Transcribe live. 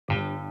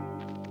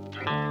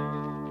Hi,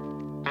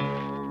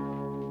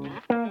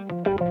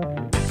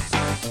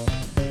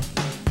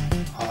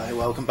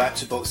 welcome back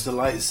to Box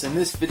Delights. In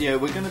this video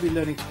we're going to be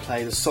learning to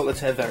play the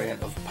Solitaire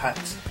variant of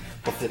PAX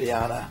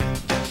Porfiriana.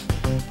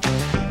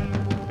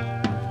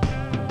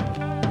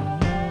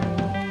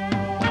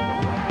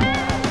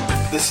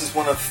 This is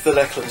one of Phil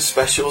Eklund's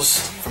specials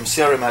from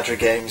Sierra Madre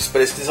Games,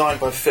 but it's designed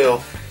by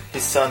Phil,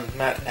 his son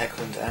Matt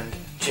Eklund and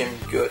Jim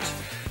Good.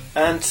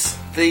 And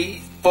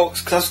the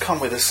box does come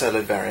with a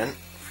solo variant.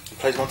 It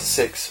plays 1 to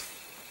 6.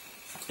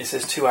 It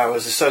says 2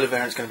 hours. The solo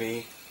variant is going to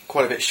be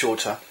quite a bit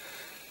shorter.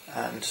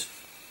 And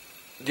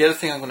the other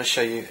thing I'm going to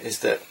show you is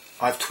that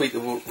I've tweaked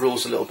the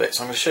rules a little bit.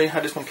 So I'm going to show you how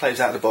this one plays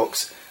out of the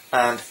box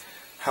and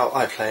how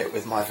I play it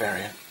with my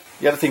variant.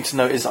 The other thing to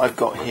note is I've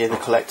got here the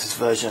collector's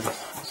version.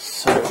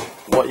 So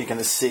what you're going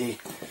to see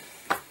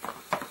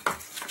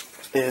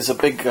is a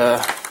big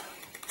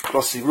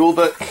glossy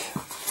rulebook.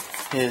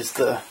 Here's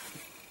the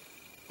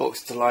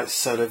Box Delights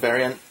solo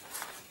variant.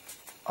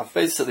 I've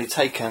basically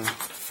taken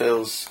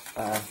Phil's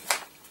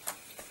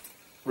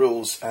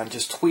rules and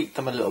just tweaked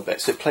them a little bit,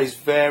 so it plays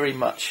very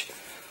much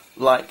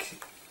like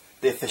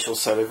the official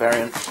solo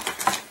variant,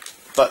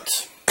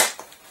 but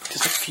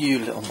just a few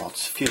little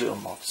mods.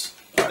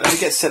 Alright, let me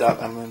get set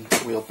up and then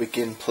we'll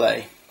begin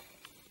play.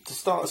 To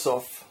start us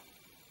off,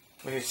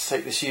 we need to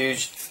take this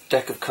huge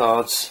deck of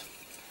cards,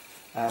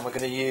 and we're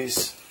going to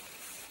use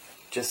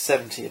just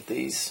 70 of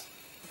these.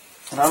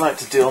 And I like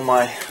to deal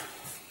my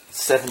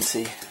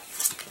 70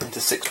 into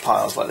 6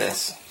 piles like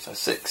this. So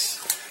 6,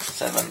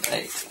 7,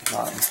 8,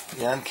 9.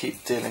 Yeah, and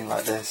keep dealing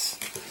like this.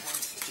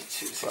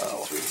 62,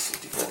 63,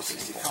 64,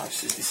 65,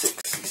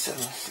 66,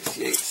 67,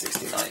 68,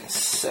 69,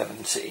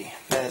 70.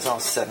 There's our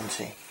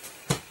 70.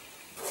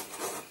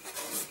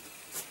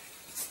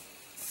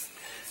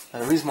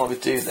 And the reason why we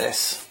do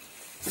this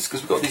is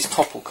because we've got these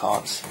topple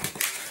cards.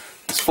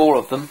 There's 4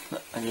 of them,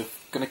 and you're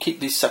going to keep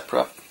these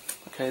separate.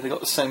 Okay, they've got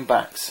the same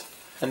backs.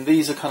 And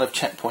these are kind of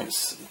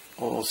checkpoints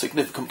or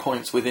significant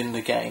points within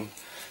the game.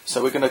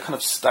 So we're going to kind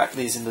of stack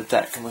these in the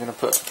deck, and we're going to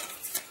put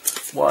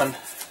one,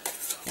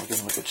 we'll give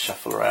them a good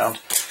shuffle around.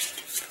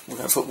 We're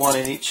going to put one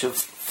in each of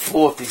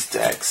 4 of these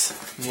decks,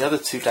 and the other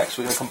 2 decks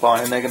we're going to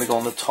combine, and they're going to go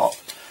on the top.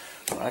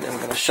 Alright, and we're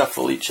going to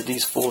shuffle each of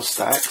these 4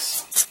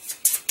 stacks.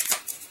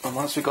 And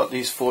once we've got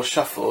these 4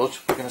 shuffled,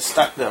 we're going to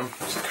stack them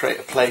to create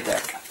a play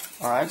deck.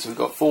 Alright, so we've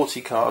got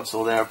 40 cards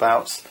or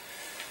thereabouts,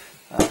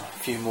 a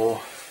few more,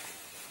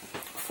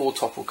 4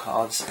 topple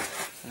cards,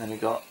 and then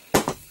we've got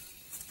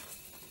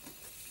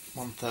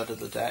 1/3 of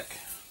the deck,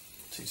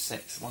 2,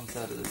 6,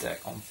 1/3 of the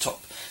deck on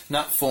top. And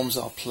that forms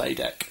our play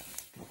deck.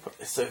 We'll put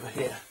this over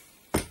here.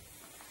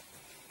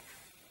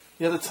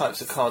 The other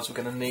types of cards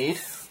we're going to need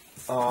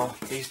are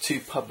these 2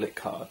 public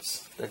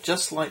cards. They're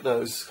just like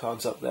those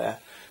cards up there,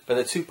 but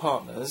they're 2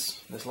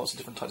 partners. There's lots of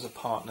different types of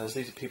partners.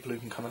 These are people who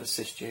can come and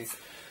assist you.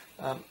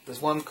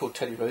 There's one called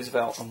Teddy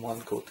Roosevelt and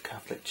one called the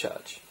Catholic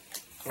Church.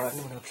 Alright,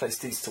 then we're going to place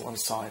these to one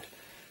side.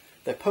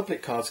 They're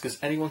public cards because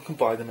anyone can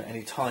buy them at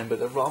any time, but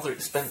they're rather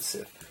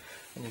expensive.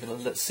 And you're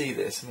going to see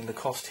this. I mean, the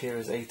cost here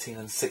is 18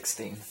 and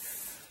 16.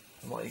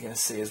 And what you're going to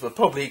see is we're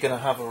probably going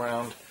to have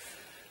around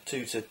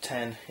 2 to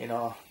 10 in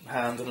our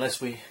hand, unless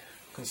we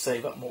can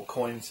save up more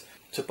coins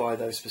to buy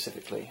those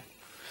specifically.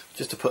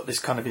 Just to put this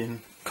kind of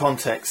in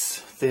context,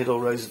 Theodore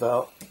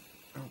Roosevelt,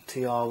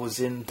 TR, was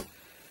in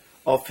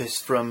office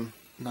from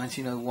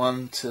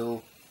 1901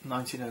 till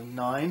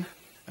 1909,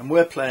 and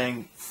we're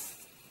playing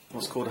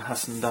what's called a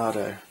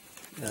hacendado,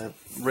 a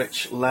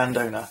rich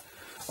landowner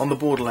on the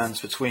borderlands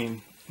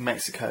between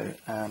Mexico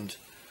and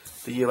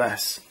the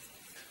US.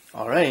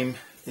 Our aim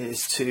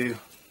is to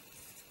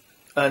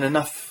earn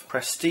enough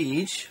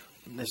prestige.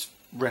 This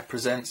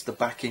represents the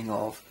backing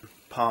of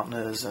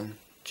partners and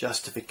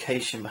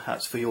justification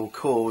perhaps for your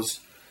cause.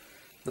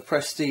 The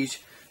prestige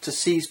to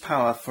seize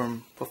power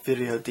from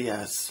Porfirio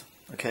Diaz.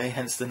 Okay,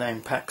 hence the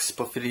name PAX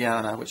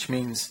Porfiriana, which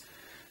means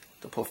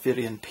the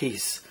Porfirian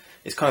peace.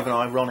 It's kind of an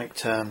ironic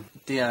term.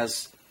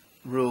 Diaz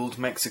ruled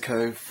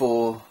Mexico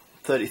for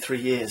 33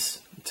 years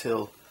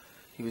until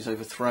he was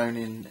overthrown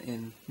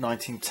in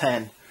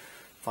 1910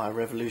 via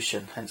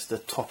revolution, hence the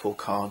topple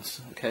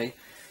cards. Okay,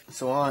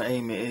 so our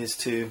aim is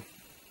to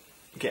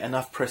get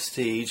enough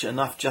prestige,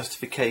 enough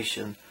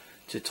justification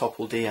to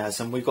topple Diaz,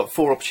 and we've got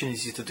 4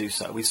 opportunities to do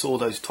so. We saw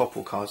those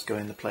topple cards go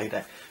in the play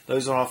deck.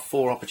 Those are our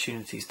 4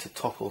 opportunities to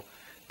topple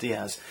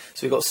Diaz.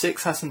 So we've got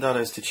 6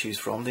 hacendados to choose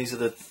from. These are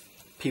the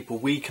people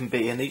we can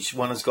be, and each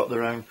one has got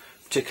their own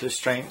particular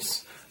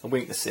strengths and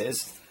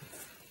weaknesses.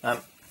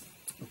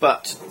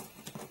 But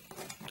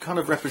kind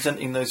of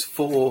representing those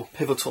 4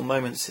 pivotal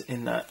moments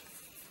in that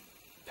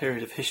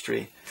period of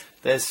history,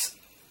 there's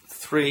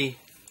 3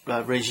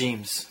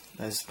 regimes.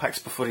 There's Pax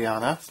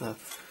Porfiriana,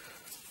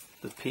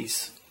 the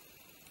peace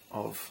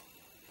of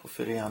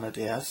Porfiriana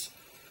Diaz.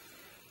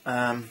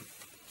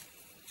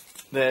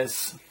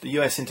 There's the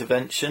US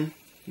intervention,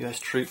 US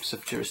troops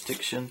of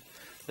jurisdiction.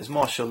 There's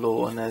martial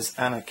law, and there's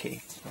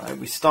anarchy. Right?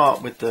 We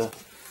start with the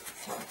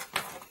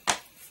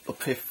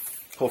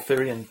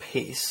Porfirian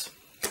peace.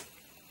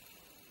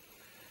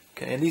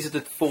 Okay, and these are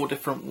the 4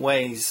 different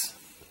ways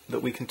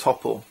that we can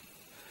topple.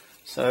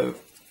 So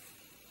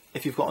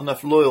if you've got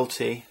enough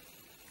loyalty,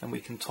 then we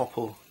can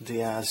topple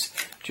Diaz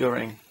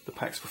during the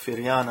PAX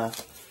Porfiriana.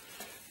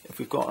 If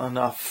we've got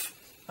enough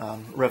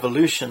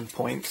revolution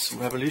points,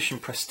 revolution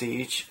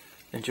prestige,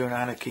 then during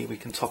anarchy we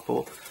can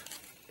topple.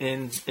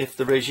 If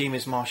the regime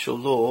is martial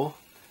law,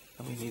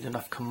 then we need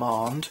enough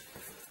command,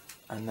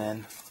 and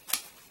then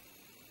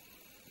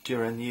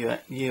during the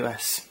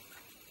UX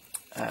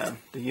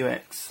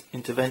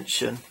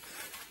intervention,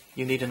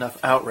 you need enough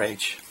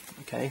outrage.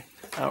 Okay,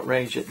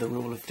 outrage at the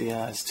rule of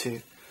Diaz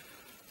to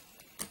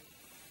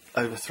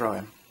overthrow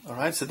him.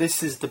 Alright, so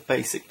this is the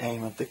basic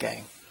aim of the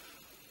game.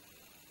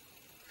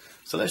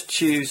 So let's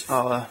choose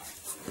our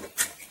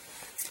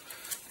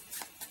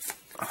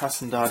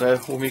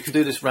Hacendado. Well, we can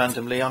do this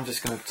randomly. I'm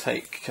just going to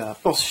take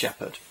Boss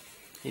Shepherd.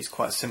 He's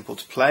quite simple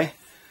to play.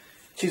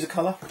 Choose a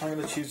colour. I'm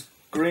going to choose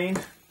green.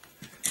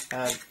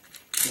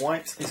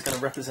 White is going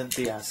to represent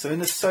Diaz. So in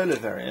the solo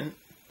variant,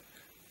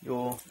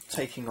 you're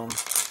taking on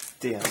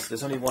Diaz.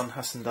 There's only one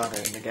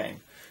Hacendado in the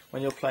game.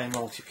 When you're playing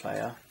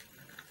multiplayer,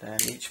 then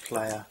each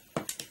player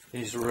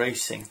is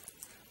racing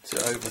to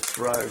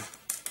overthrow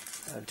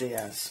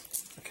Diaz.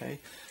 Okay,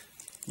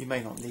 you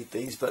may not need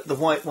these, but the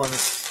white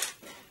ones,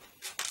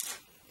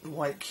 the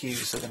white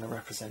cubes, are going to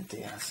represent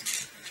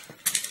Diaz.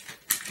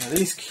 Now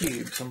these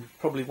cubes are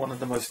probably one of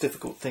the most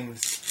difficult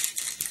things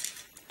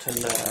to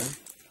learn.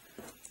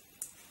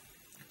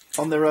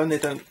 On their own they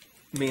don't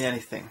mean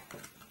anything,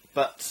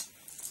 but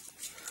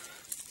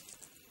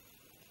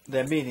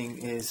their meaning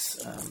is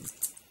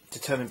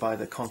determined by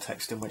the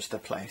context in which they're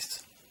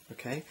placed.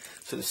 Okay,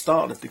 so at the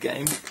start of the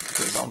game,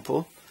 for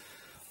example,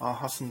 our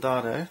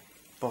Hacendado,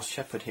 Boss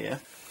Shepherd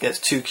here, gets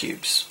 2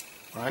 cubes,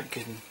 right,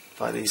 given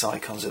by these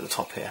icons at the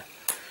top here.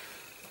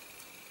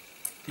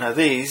 Now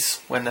these,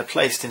 when they're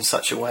placed in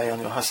such a way on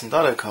your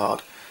Hacendado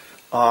card,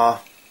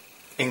 are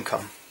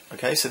income.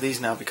 Okay, so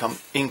these now become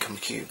income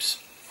cubes.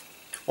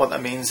 What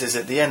that means is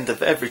at the end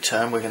of every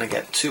turn we're going to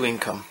get 2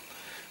 income,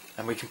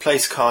 and we can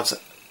place cards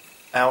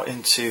out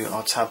into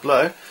our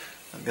tableau,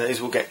 and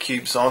these will get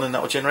cubes on, and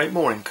that will generate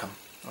more income.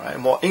 Right,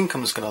 and what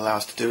income is going to allow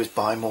us to do is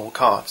buy more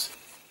cards.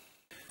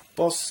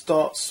 Boss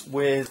starts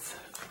with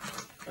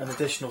an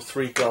additional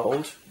 3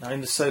 gold. Now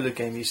in the solo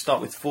game you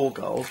start with 4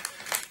 gold.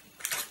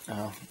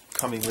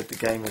 Coming with the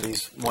game are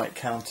these white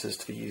counters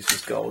to be used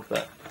as gold,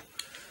 but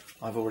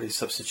I've already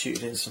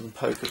substituted in some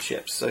poker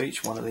chips, so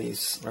each one of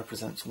these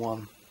represents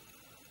 1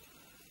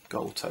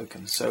 gold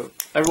token. So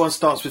everyone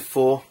starts with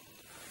 4,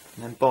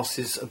 and then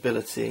Boss's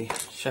ability,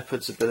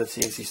 Shepherd's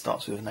ability, is he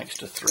starts with an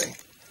extra 3.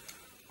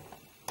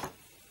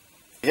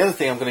 The other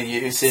thing I'm going to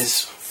use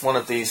is one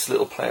of these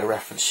little player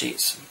reference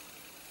sheets.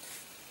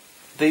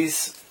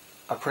 These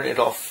are printed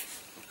off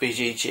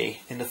BGG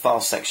in the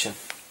file section.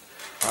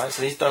 Right,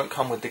 so these don't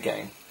come with the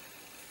game.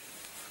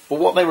 But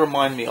what they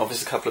remind me of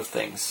is a couple of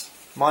things.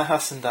 My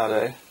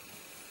Hacendado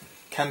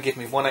can give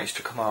me 1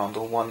 extra command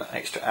or 1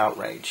 extra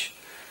outrage.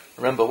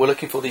 Remember, we're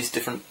looking for these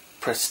different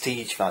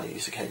prestige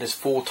values. Okay, there's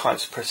 4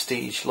 types of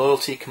prestige: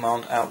 loyalty,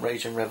 command,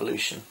 outrage, and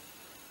revolution.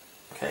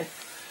 Okay,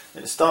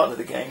 at the start of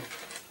the game,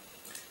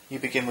 you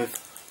begin with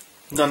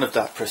none of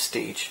that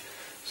prestige.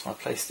 So I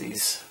place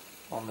these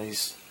on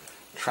these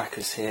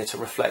trackers here to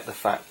reflect the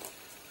fact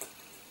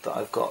that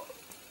I've got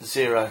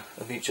 0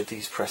 of each of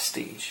these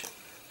prestige.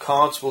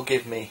 Cards will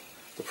give me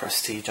the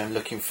prestige I'm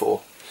looking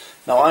for.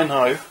 Now I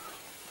know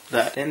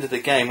that at the end of the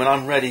game, when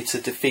I'm ready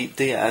to defeat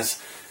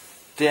Diaz,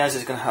 Diaz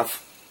is going to have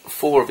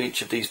 4 of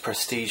each of these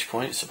prestige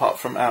points. Apart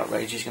from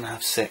outrage, he's going to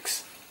have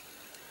 6.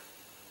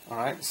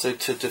 Alright, so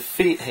to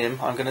defeat him,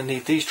 I'm going to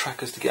need these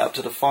trackers to get up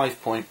to the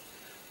 5 point.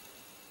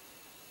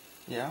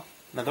 Yeah.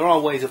 Now there are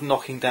ways of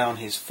knocking down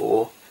his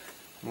 4,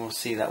 and we'll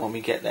see that when we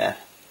get there.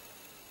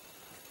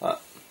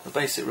 But the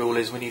basic rule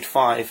is we need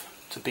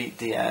 5 to beat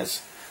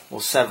Diaz,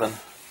 or 7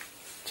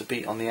 to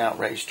beat on the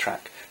outrage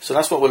track. So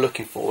that's what we're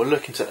looking for. We're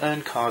looking to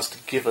earn cards to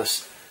give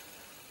us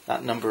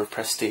that number of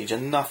prestige,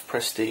 enough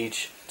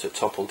prestige to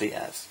topple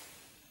Diaz.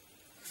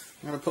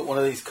 I'm going to put one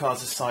of these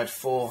cards aside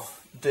for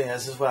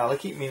Diaz as well. I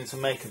keep meaning to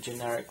make a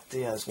generic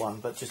Diaz one,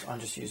 but I'm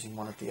just using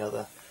one of the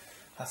other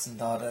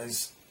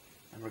Hacendados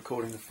and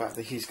recording the fact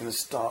that he's going to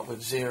start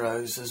with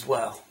 0s as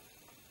well.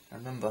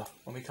 And remember,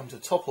 when we come to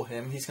topple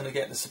him, he's going to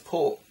get the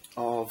support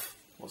of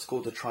what's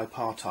called the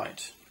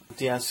tripartite.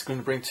 Diaz is going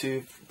to bring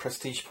 2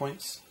 prestige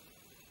points,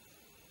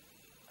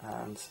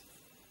 and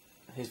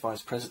his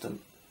vice president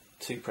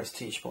 2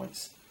 prestige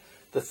points.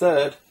 The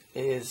third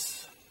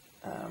is,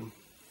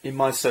 in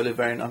my solo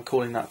variant, I'm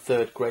calling that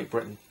third Great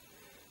Britain.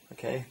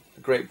 Okay,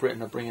 the Great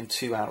Britain are bringing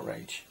 2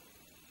 outrage.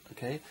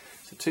 Okay,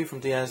 so 2 from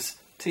Diaz,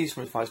 2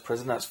 from his vice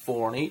president, that's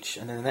 4 on each,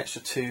 and then an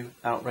extra 2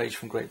 outrage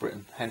from Great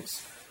Britain,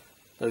 hence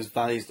those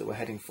values that we're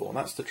heading for. And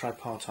that's the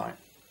tripartite.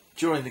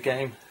 During the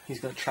game,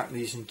 he's going to track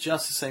these in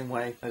just the same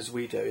way as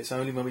we do. It's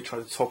only when we try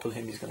to topple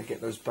him he's going to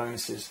get those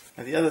bonuses.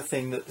 Now the other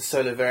thing that the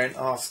solo variant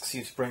asks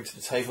you to bring to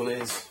the table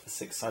is a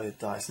 6-sided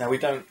dice. Now we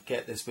don't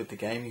get this with the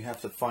game, you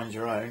have to find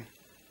your own.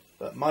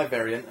 But my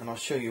variant, and I'll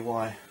show you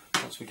why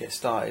once we get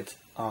started,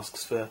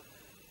 asks for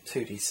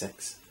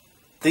 2d6.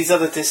 These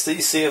other discs that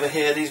you see over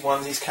here,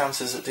 these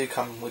counters that do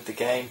come with the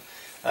game,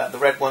 the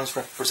red ones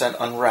represent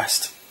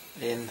unrest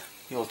in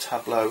your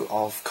tableau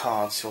of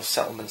cards, your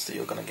settlements that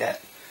you're going to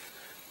get.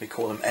 We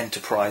call them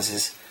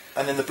enterprises.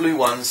 And then the blue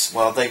ones,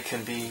 well, they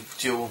can be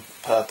dual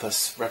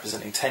purpose,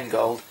 representing 10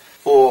 gold,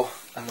 or,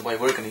 and the way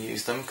we're going to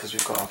use them, because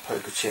we've got our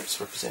poker chips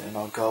representing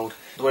our gold,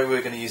 the way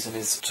we're going to use them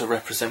is to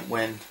represent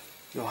when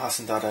your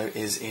hacendado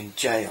is in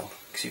jail,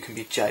 because you can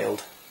be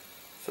jailed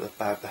for the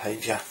bad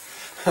behaviour.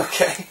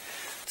 Okay,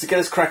 to get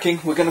us cracking,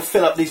 we're going to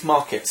fill up these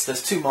markets.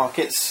 There's 2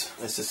 markets,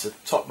 there's just a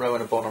top row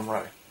and a bottom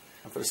row.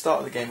 And for the start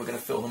of the game, we're going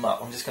to fill them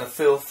up. I'm just going to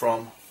fill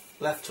from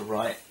left to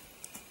right,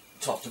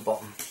 top to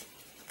bottom.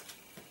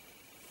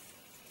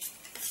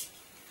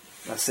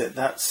 That's it,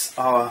 that's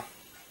our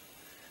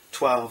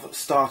 12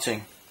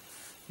 starting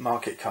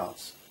market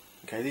cards.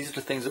 Okay, these are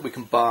the things that we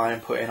can buy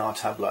and put in our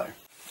tableau.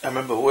 And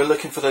remember, we're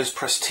looking for those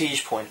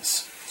prestige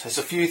points. There's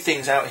a few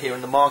things out here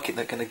in the market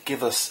that are going to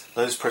give us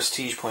those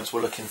prestige points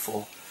we're looking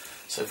for.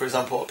 So for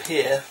example, up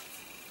here,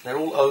 they're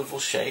all oval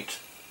shaped.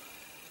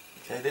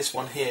 Okay, this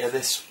one here,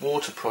 this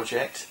water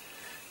project,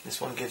 this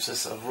one gives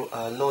us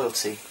a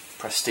loyalty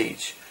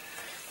prestige.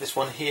 This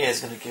one here is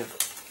going to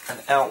give an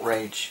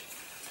outrage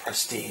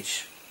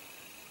prestige.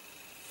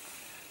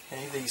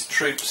 Okay, these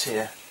troops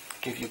here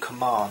give you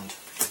command.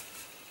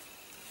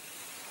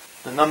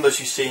 The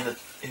numbers you see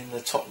in the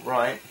top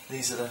right,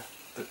 these are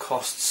the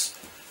costs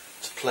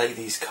to play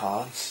these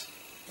cards,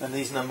 and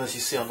these numbers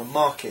you see on the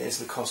market is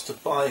the cost to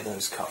buy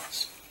those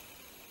cards.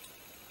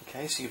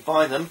 Okay, so you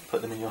buy them,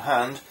 put them in your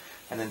hand,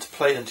 and then to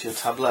play them to your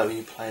tableau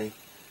you pay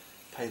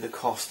the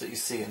cost that you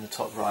see in the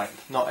top right.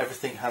 Not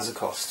everything has a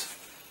cost.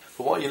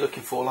 But what you're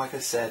looking for, like I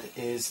said,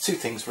 is 2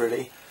 things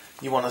really.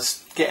 You want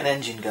to get an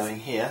engine going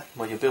here,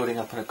 where you're building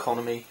up an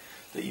economy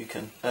that you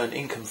can earn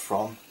income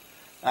from,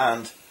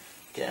 and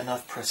get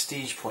enough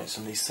prestige points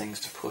on these things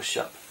to push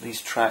up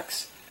these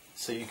tracks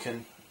so you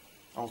can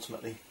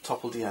ultimately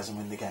topple Diaz and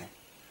win the game.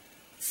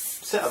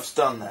 Setup's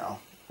done now,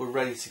 we're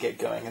ready to get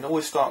going, and it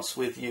always starts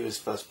with you as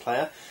first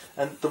player,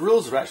 and the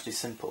rules are actually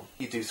simple.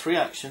 You do 3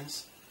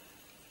 actions,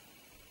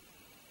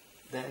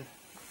 then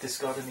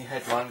discard any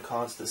headline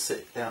cards that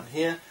sit down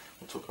here,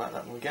 we'll talk about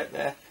that when we get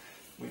there.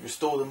 We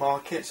restore the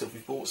market, so if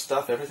we've bought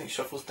stuff, everything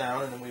shuffles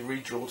down, and then we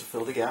redraw to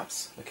fill the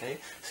gaps. Okay,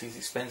 so these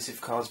expensive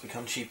cards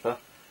become cheaper.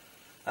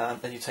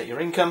 Then you take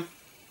your income,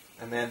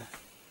 and then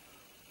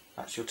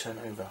that's your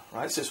turnover.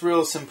 Right, so it's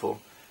real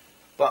simple,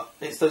 but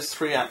it's those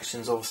 3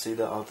 actions, obviously,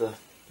 that are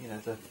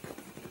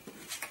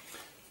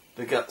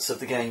the guts of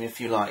the game, if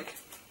you like.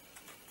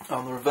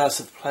 On the reverse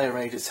of the player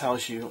aid, it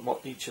tells you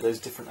what each of those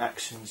different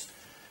actions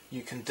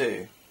you can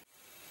do.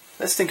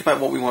 Let's think about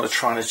what we want to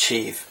try and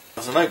achieve.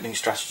 As an opening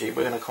strategy,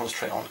 we're going to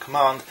concentrate on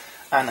command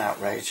and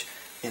outrage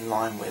in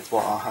line with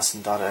what our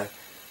hacendado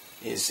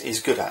is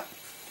good at.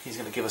 He's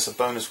going to give us a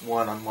bonus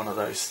 1 on one of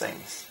those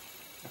things.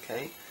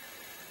 Okay.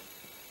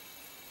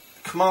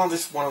 Command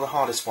is one of the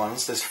hardest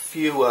ones. There's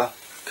fewer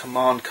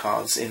command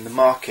cards in the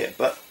market,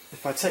 but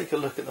if I take a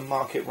look at the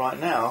market right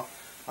now,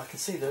 I can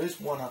see there is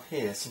one up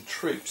here, some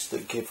troops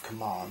that give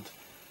command.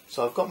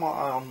 So I've got my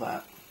eye on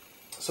that.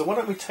 So why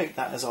don't we take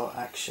that as our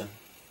action?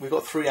 We've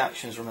got 3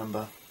 actions,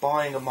 remember.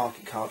 Buying a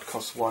market card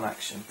costs 1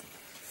 action.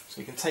 So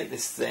we can take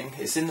this thing.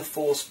 It's in the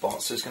 4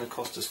 spot, so it's going to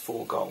cost us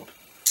 4 gold.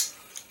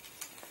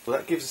 Well,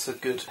 that gives us a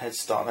good head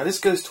start. Now this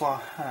goes to our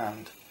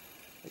hand.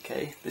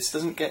 Okay, this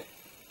doesn't get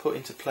put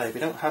into play. We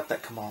don't have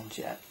that command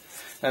yet.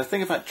 Now the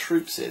thing about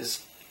troops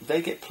is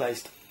they get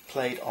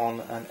played on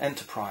an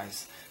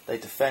enterprise. They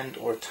defend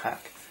or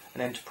attack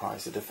an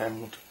enterprise. They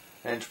defend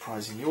an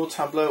enterprise in your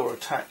tableau or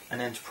attack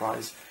an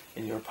enterprise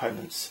in your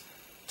opponent's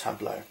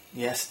tableau.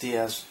 Yes,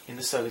 Diaz in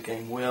the solo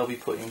game will be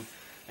putting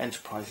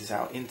enterprises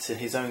out into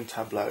his own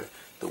tableau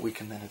that we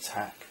can then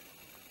attack.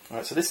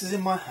 Alright, so this is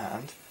in my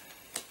hand.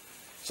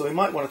 So we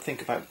might want to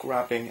think about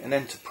grabbing an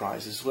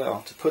enterprise as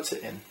well to put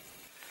it in.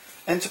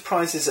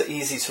 Enterprises are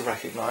easy to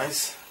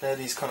recognise. They're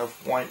these kind of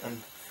white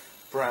and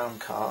brown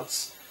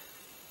cards.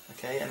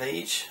 Okay, and they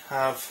each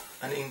have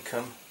an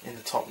income in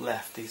the top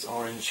left, these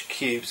orange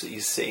cubes that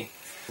you see.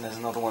 And there's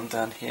another one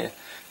down here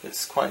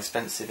that's quite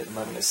expensive at the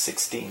moment, it's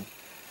 16.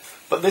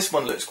 But this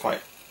one looks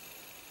quite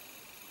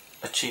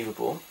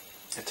achievable,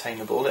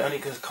 attainable. It only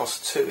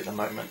costs 2 at the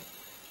moment.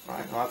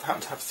 Right, and I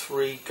happen to have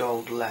 3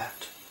 gold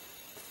left.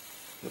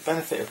 The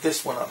benefit of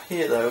this one up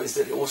here though is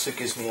that it also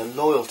gives me a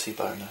loyalty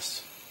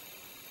bonus.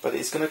 But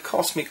it's going to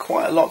cost me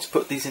quite a lot to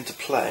put these into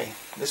play.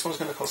 This one's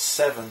going to cost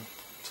 7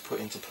 to put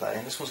into play,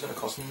 and this one's going to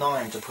cost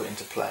 9 to put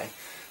into play.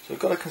 So we've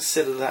got to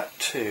consider that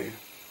too.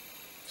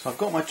 So I've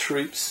got my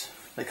troops.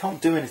 They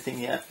can't do anything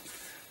yet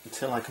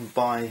until I can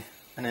buy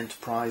an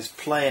enterprise,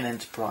 play an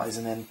enterprise,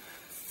 and then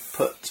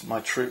put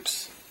my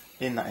troops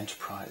in that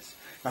enterprise.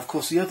 Now of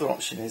course the other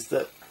option is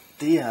that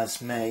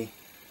Diaz may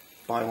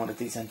buy one of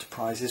these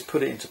enterprises,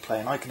 put it into play,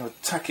 and I can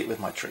attack it with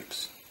my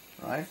troops.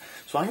 Right?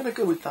 So I'm going to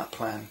go with that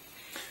plan.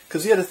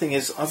 Because the other thing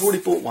is, I've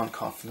already bought 1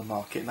 card from the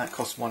market, and that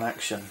costs 1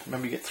 action.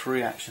 Remember, you get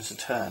 3 actions a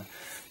turn.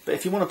 But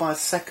if you want to buy a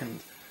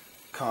second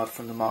card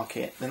from the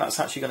market, then that's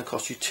actually going to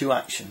cost you 2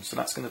 actions. So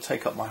that's going to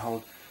take up my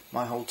whole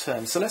my whole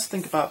turn. So let's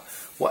think about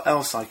what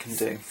else I can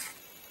do.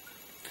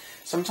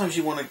 Sometimes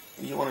you want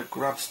to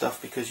grab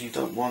stuff because you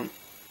don't want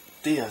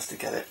Diaz to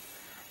get it.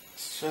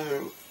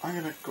 So I'm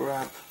going to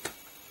grab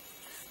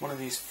one of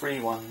these free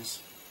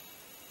ones.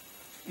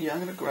 Yeah, I'm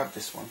going to grab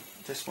this one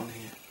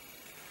here.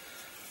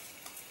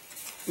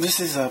 This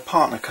is a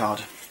partner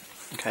card.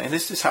 Okay, and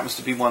this just happens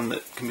to be one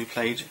that can be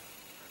played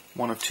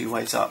one of two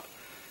ways up.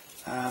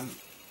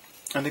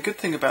 And the good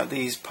thing about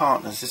these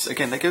partners is,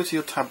 again, they go to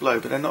your tableau,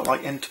 but they're not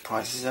like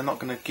enterprises. They're not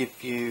going to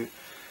give you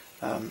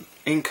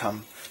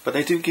income, but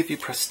they do give you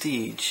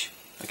prestige.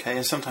 Okay,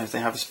 and sometimes they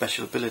have a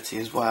special ability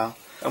as well.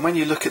 And when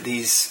you look at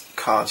these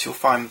cards, you'll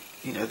find,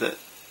 you know, that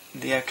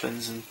the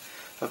Eklunds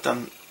have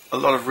done a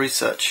lot of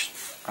research.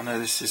 I know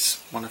this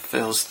is one of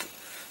Phil's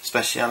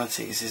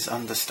specialities, is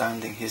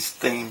understanding his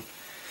theme.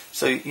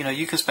 So, you know,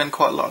 you can spend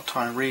quite a lot of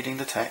time reading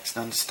the text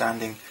and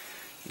understanding,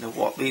 you know,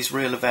 what these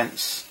real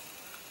events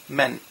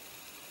meant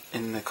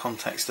in the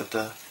context of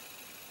the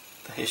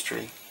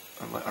history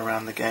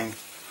around the game.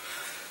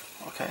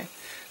 Okay,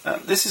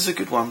 this is a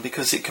good one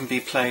because it can be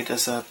played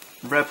as a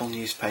rebel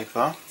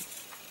newspaper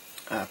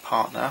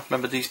partner.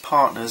 Remember, these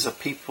partners are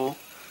people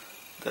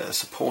that are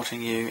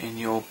supporting you in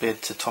your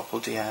bid to topple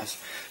Diaz.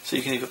 So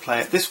you can either play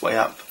it this way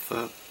up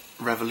for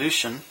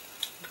revolution,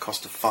 at a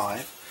cost of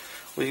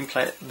 5, or you can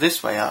play it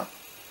this way up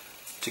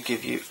to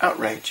give you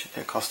outrage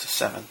at a cost of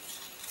 7.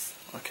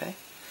 Okay,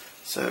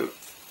 so,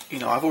 you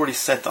know, I've already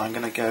said that I'm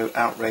going to go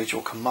outrage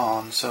or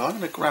command, so I'm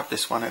going to grab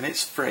this one, and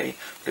it's free,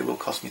 but it will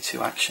cost me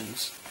 2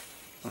 actions.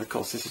 And of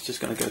course this is just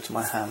going to go to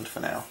my hand for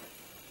now.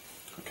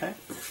 Okay,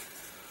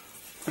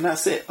 and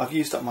that's it. I've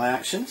used up my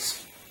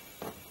actions.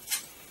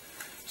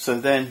 So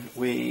then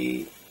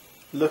we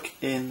look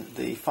in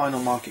the final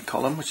market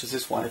column, which is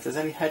this one. If there's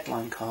any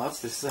headline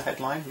cards, this is a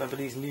headline, remember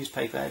these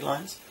newspaper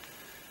headlines,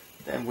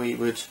 then we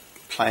would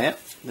play it.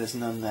 There's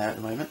none there at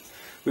the moment.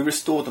 We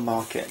restore the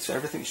market, so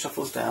everything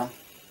shuffles down,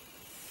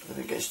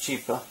 everything gets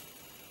cheaper,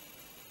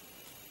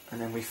 and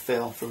then we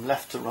fill from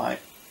left to right,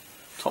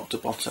 top to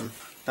bottom.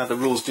 Now the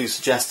rules do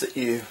suggest that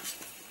you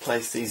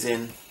place these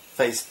in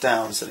face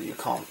down so that you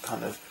can't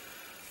kind of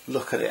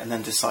look at it and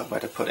then decide where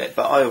to put it,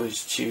 but I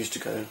always choose to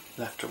go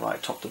left to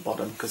right, top to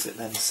bottom, because it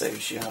then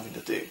saves you having to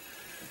do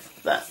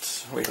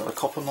that. We've got a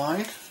copper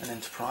mine, an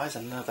enterprise,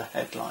 another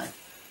headline.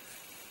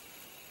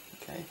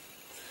 Okay,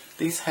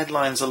 these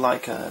headlines are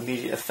like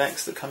immediate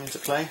effects that come into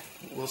play.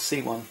 We'll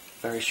see one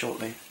very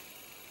shortly.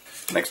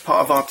 Next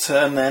part of our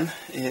turn then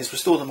is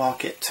restore the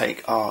market,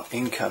 take our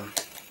income.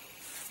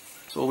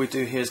 So all we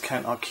do here is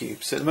count our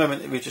cubes. So at the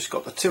moment we've just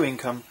got the 2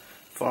 income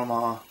from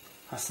our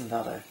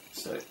hacendado.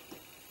 So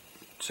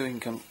 2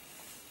 income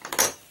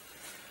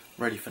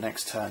ready for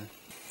next turn.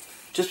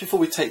 Just before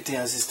we take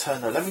Diaz's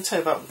turn though, let me tell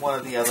you about one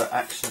of the other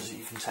actions that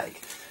you can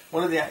take.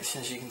 One of the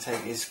actions you can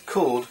take is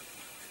called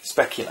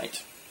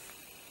speculate.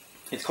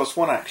 It costs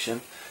 1 action,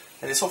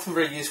 and it's often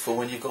very useful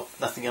when you've got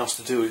nothing else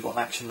to do, you've got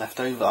an action left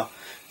over.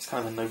 It's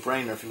kind of a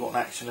no-brainer if you've got an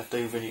action left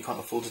over and you can't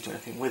afford to do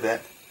anything with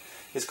it.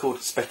 It's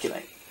called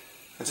speculate.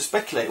 And to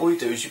speculate, all you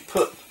do is you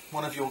put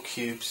one of your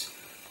cubes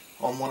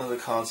on one of the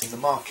cards in the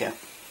market.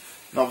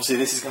 And obviously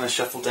this is going to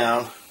shuffle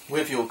down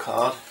with your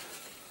card,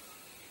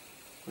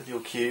 with your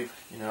cube,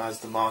 you know, as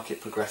the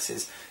market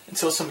progresses,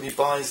 until somebody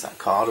buys that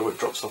card or it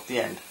drops off the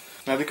end.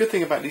 Now the good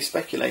thing about these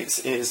speculates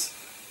is,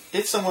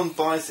 if someone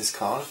buys this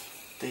card,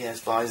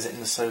 Diaz buys it in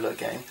the solo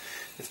game,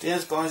 if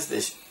Diaz buys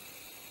this,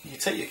 you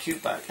take your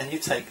cube back and you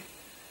take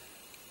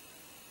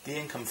the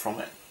income from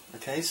it.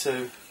 Okay,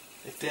 so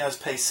if Diaz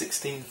pays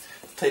 16,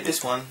 take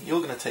this one,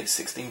 you're going to take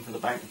 16 from the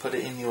bank and put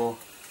it in your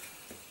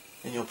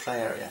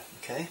play area.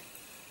 Okay.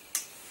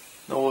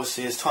 Now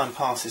obviously as time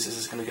passes this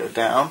is going to go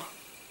down,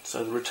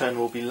 so the return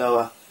will be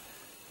lower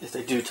if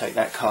they do take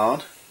that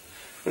card.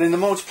 But in the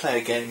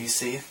multiplayer game, you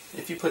see,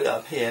 if you put it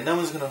up here, no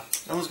one's going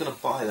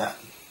to buy that,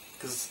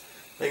 because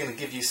they're going to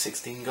give you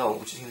 16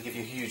 gold, which is going to give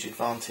you a huge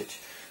advantage.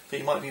 But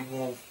you might be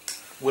more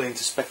willing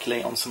to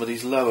speculate on some of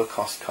these lower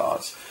cost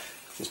cards.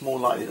 It's more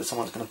likely that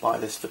someone's going to buy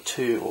this for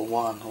 2 or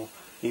 1 or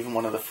even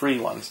one of the free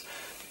ones.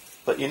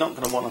 But you're not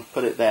going to want to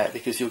put it there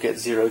because you'll get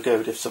 0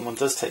 gold if someone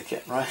does take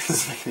it, right? It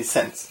doesn't make any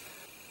sense.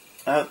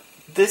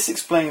 This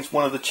explains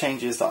one of the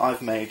changes that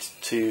I've made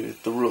to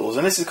the rules,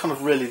 and this is kind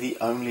of really the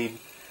only,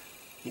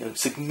 you know,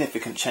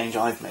 significant change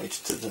I've made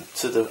to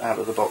the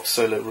out-of-the-box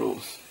solo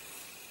rules.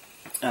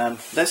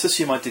 Let's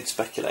assume I did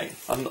speculate.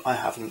 I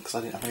haven't, because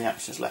I didn't have any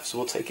actions left, so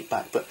we'll take it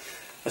back. But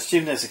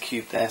assume there's a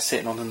cube there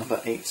sitting on the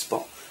number 8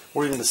 spot,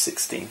 or even the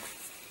 16.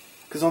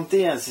 Because on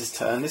Diaz's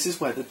turn, this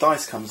is where the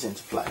dice comes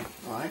into play,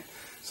 right?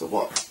 So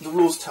what the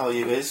rules tell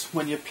you is,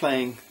 when you're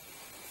playing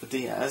for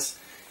Diaz,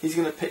 he's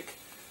going to pick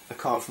a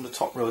card from the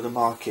top row of the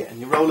market, and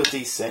you roll a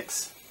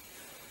d6.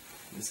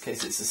 In this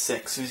case it's a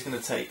 6, so he's going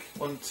to take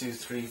 1, 2,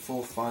 3,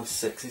 4, 5,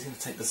 6. He's going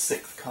to take the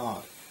 6th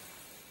card.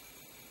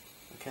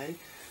 Okay?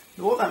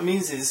 Now what that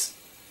means is,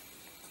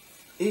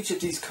 each of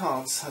these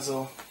cards has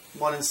a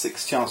 1 in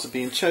 6 chance of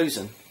being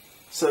chosen.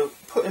 So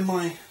putting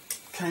my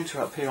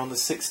counter up here on the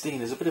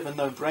 16 is a bit of a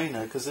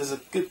no-brainer, because there's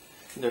a good,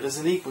 you know, there's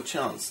an equal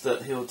chance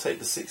that he'll take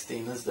the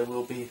 16 as there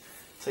will be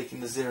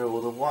taking the 0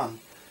 or the 1.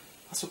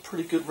 That's a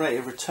pretty good rate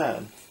of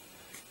return.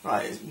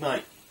 Right, it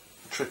might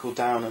trickle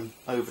down and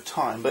over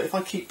time, but if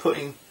I keep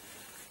putting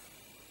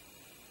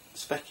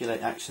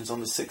speculate actions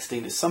on the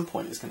 16, at some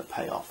point it's going to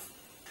pay off.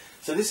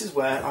 So this is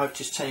where I've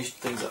just changed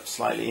things up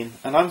slightly,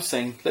 and I'm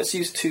saying let's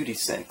use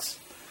 2d6,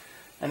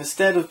 and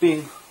instead of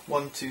being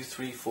 1, 2,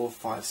 3, 4,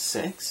 5,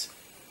 6,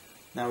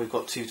 now we've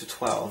got 2 to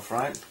 12,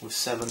 right, with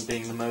 7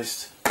 being the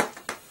most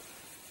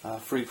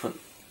frequent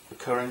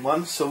recurring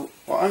one. So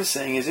what I'm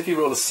saying is if you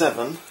roll a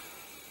 7,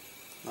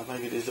 I'll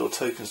maybe these little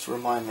tokens to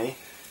remind me,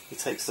 he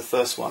takes the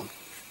first one.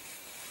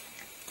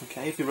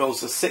 Okay, if he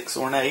rolls a 6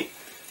 or an 8, he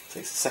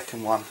takes the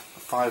second one, a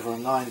 5 or a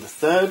 9, the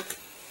third,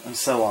 and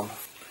so on.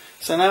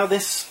 So now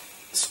this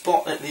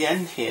spot at the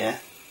end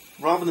here,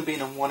 rather than being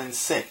a 1 in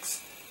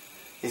 6,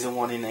 is a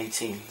 1 in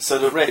 18. So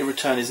the rate of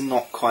return is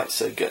not quite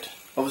so good.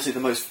 Obviously the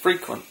most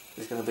frequent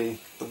is going to be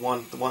the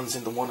ones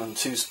in the 1 and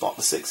 2 spot,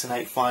 the 6 and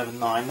 8, 5 and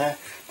 9.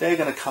 They're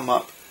going to come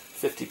up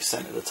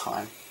 50% of the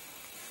time.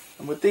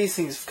 And with these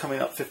things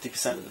coming up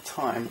 50% of the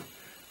time,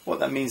 what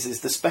that means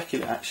is the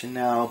speculate action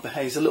now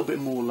behaves a little bit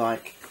more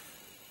like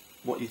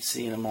what you'd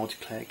see in a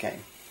multiplayer game.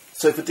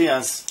 So for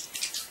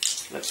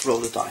Diaz, let's roll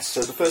the dice.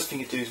 So the first thing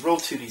you do is roll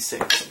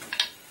 2d6.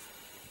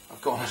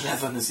 I've got an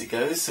 11 as it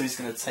goes, so he's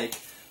going to take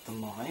the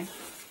mine.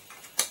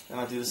 Then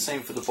I do the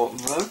same for the bottom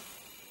row.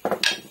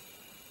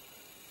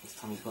 This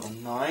time he's got a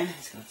 9,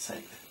 he's going to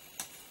take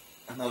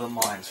another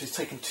mine. So he's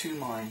taken 2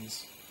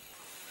 mines.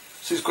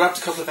 So he's grabbed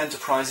a couple of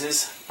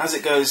enterprises. As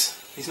it goes,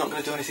 he's not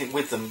going to do anything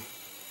with them.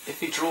 If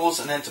he draws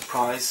an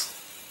enterprise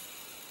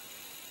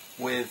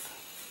with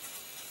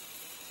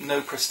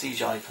no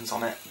prestige icons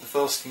on it, the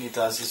first thing he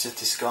does is just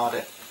discard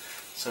it.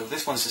 So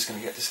this one's just going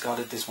to get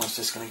discarded, this one's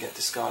just going to get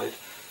discarded.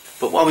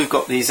 But while we've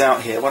got these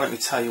out here, why don't we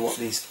tell you what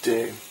these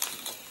do.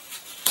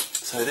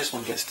 So this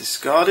one gets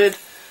discarded,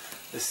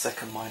 this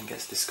second mine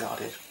gets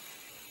discarded.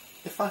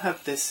 If I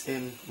have this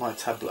in my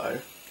tableau,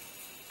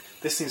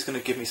 this thing's going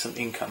to give me some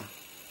income.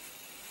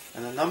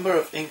 And the number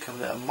of income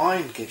that a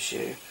mine gives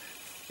you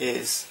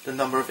is the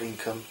number of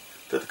income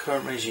that the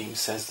current regime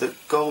says that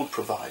gold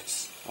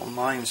provides, or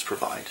mines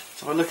provide.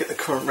 So if I look at the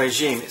current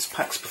regime, it's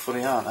PAX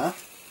Porfiriana,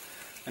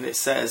 and it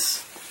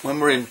says when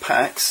we're in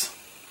PAX,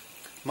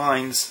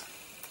 mines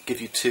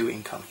give you 2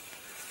 income.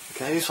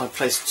 Okay, so I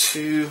place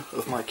 2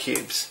 of my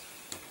cubes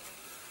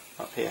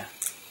up here.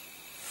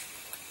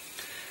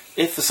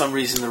 If for some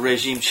reason the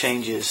regime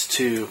changes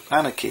to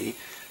anarchy,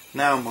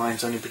 now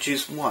mines only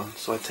produce 1,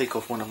 so I take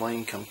off one of my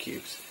income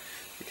cubes.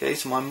 Okay,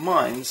 so my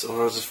mines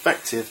are as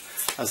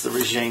effective as the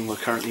regime we're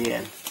currently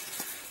in.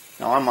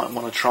 Now I might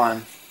want to try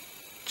and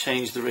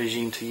change the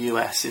regime to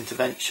US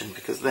intervention,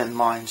 because then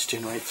mines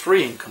generate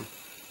 3 income.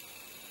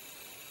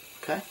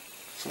 Okay,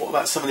 so what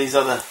about some of these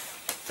other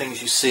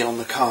things you see on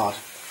the card?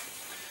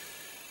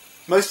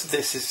 Most of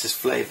this is just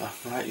flavour,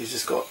 right? You've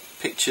just got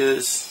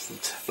pictures and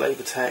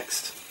flavour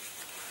text.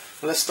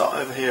 Well, let's start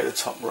over here at the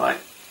top right.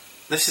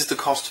 This is the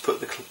cost to put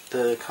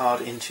the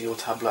card into your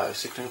tableau.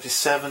 So it costs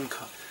 7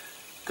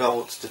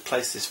 gold to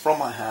place this from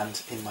my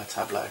hand in my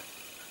tableau.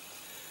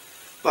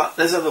 But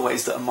there's other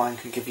ways that a mine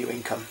can give you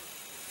income,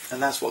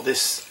 and that's what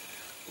this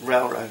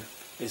railroad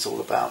is all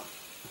about.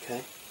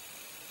 Okay,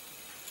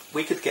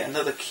 we could get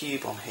another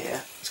cube on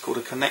here. It's called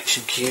a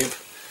connection cube.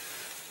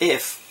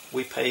 If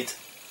we paid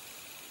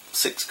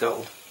 6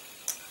 gold.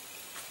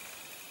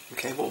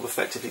 Okay, what we're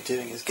effectively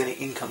doing is getting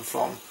income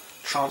from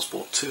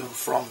transport to and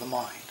from the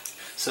mine.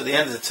 So at the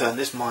end of the turn,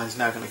 this mine is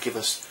now going to give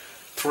us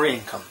 3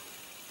 income.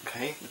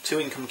 Okay, 2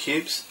 income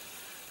cubes,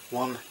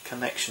 1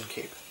 connection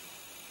cube.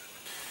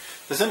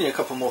 There's only a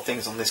couple more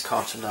things on this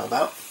card to know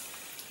about.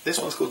 This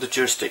one's called the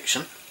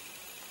jurisdiction.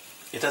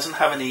 It doesn't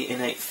have any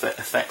innate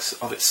effects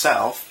of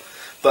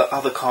itself, but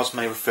other cards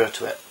may refer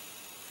to it.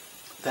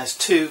 There's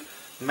 2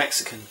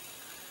 Mexican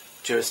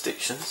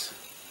jurisdictions.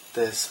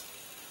 There's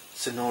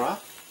Sonora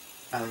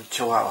and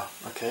Chihuahua.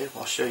 Okay,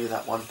 I'll show you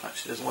that one.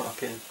 Actually, there's one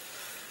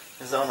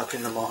up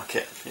in the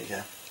market. Here you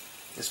go.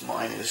 This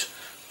mine is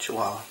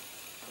Chihuahua.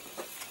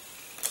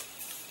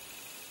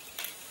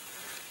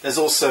 There's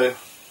also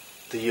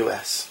the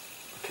US.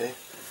 Okay,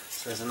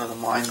 so there's another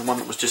mine. The one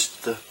that was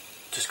just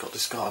got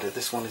discarded.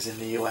 This one is in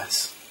the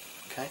US.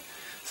 Okay,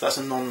 so that's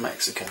a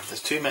non-Mexican.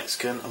 There's 2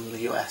 Mexican and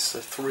the US. So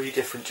 3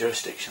 different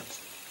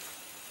jurisdictions.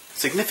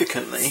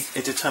 Significantly,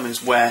 it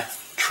determines where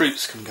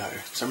troops can go.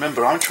 So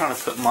remember, I'm trying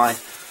to put my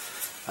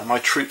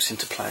troops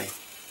into play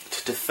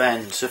to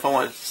defend. So if I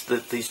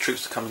wanted these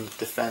troops to come and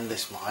defend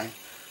this mine,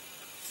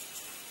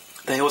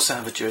 they also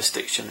have a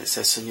jurisdiction. It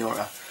says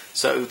Senora.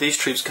 So these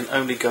troops can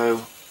only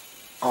go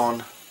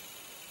on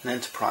an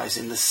enterprise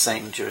in the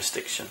same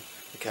jurisdiction.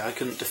 Okay, I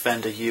couldn't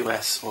defend a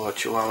US or a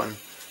Chihuahuan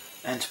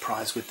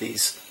enterprise with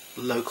these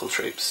local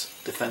troops,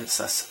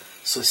 Defensas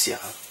Social,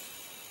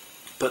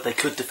 but they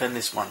could defend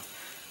this one.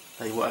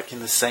 They work in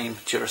the same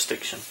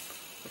jurisdiction.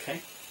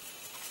 Okay,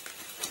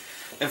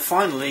 and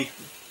finally,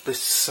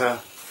 this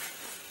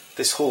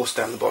horse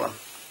down the bottom.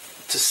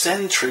 To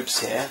send troops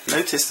here,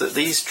 notice that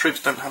these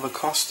troops don't have a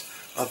cost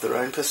of their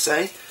own per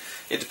se.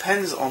 It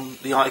depends on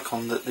the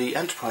icon that the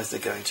enterprise they're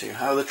going to,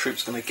 how the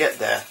troop's going to get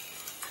there.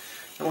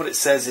 And what it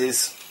says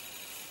is,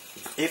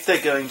 if they're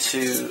going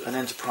to an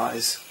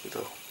enterprise with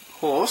a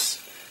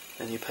horse,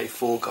 then you pay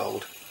 4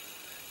 gold.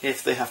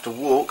 If they have to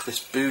walk,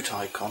 this boot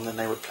icon, then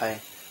they would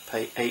pay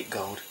 8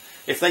 gold.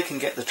 If they can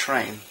get the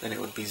train, then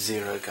it would be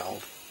 0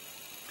 gold.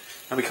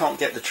 And we can't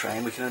get the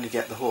train, we can only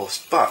get the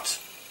horse. But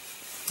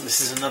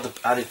this is another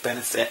added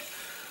benefit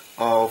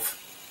of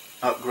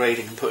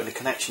upgrading and putting a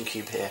connection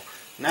cube here.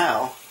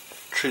 Now,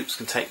 troops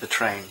can take the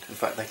train. In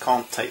fact, they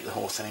can't take the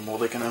horse anymore,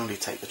 they can only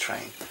take the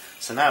train.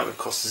 So now it would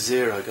cost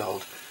 0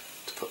 gold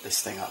to put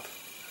this thing up.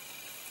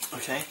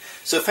 Okay,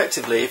 so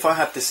effectively, if I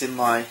had this in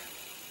my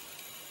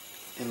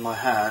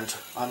hand,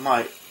 I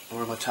might,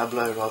 or in my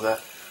tableau rather,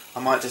 I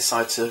might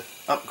decide to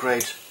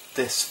upgrade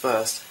this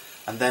first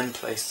and then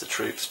place the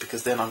troops,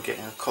 because then I'm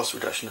getting a cost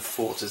reduction of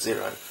 4 to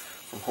 0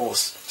 from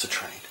horse to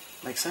train.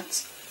 Make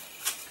sense?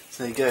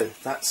 So there you go.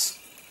 That's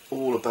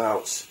all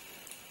about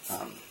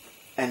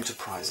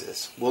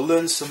enterprises. We'll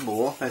learn some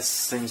more.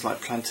 There's things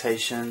like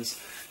plantations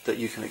that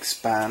you can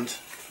expand.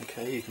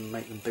 Okay, you can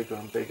make them bigger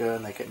and bigger,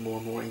 and they get more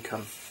and more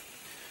income.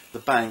 The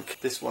bank,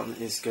 this one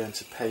is going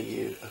to pay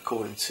you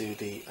according to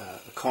the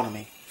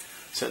economy.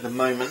 So at the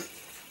moment,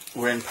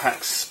 we're in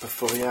PAX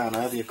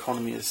Porfiriana, the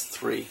economy is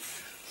 3.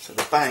 So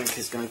the bank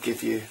is going to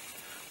give you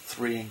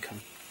 3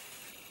 income.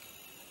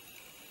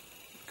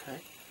 Okay,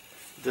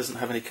 it doesn't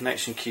have any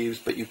connection cubes,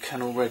 but you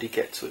can already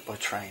get to it by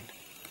train.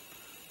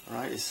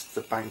 Alright, it's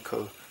the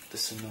Banco de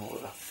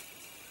Sonora.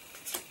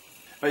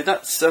 Right,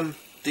 that's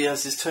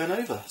Diaz's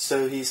turnover.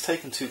 So he's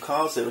taken 2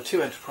 cards. There were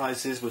 2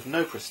 enterprises with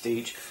no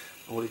prestige.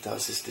 All he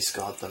does is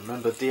discard them.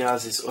 Remember,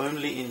 Diaz is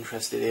only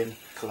interested in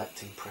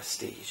collecting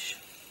prestige.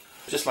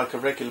 Just like a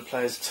regular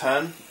player's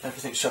turn,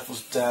 everything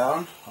shuffles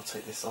down. I'll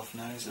take this off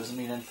now, it doesn't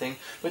mean anything.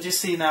 But you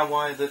see now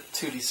why the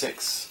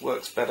 2d6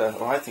 works better,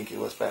 or I think it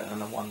works better than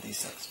the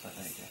 1d6, but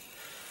there you go.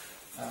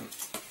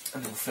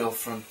 And it'll fill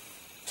from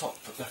top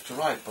left to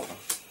right bottom.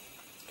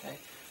 Okay,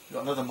 we've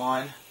got another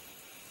mine,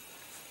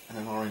 and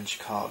an orange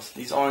card.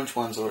 These orange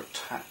ones are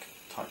attack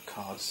type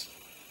cards.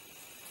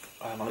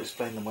 I'll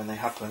explain them when they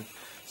happen.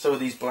 So are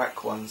these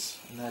black ones,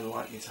 and they're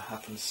likely to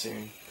happen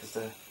soon, because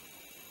they're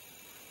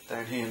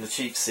down here in the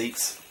cheap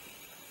seats.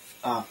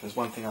 There's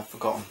one thing I've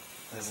forgotten.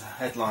 There's a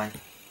headline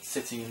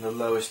sitting in the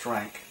lowest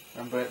rank.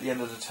 Remember, at the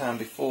end of the turn,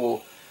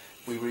 before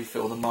we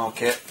refill the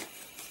market,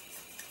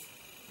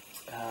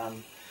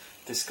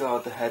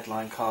 discard the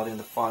headline card in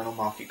the final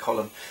market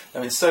column.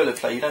 Now in solo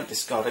play, you don't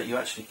discard it, you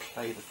actually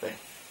play the thing.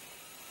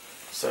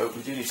 So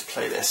we do need to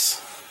play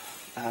this.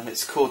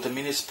 It's called the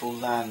Municipal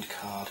Land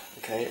card.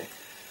 Okay,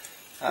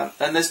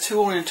 and there's 2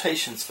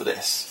 orientations for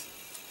this.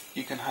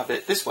 You can have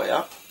it this way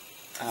up,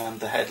 and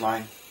the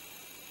headline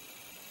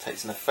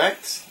takes an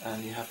effect,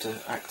 and you have to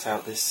act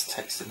out this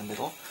text in the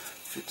middle.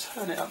 If you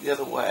turn it up the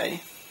other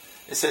way,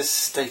 it says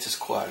status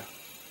quo.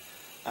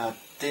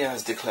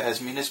 Diaz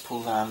declares municipal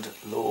land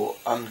law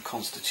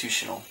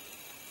unconstitutional,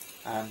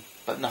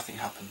 but nothing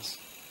happens.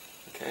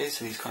 Okay,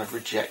 so he's kind of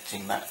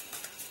rejecting that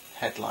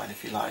headline,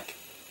 if you like.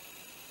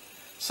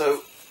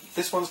 So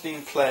this one's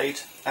being played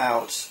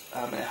out.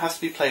 It has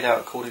to be played out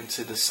according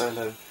to the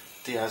solo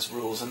Diaz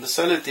rules, and the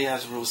solo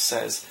Diaz rules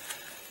says,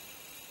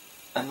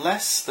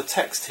 unless the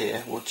text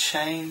here will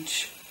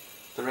change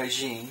the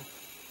regime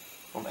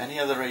from any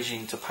other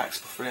regime to Pax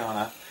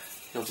Porfiriana,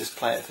 he'll just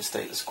play it for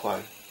status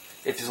quo.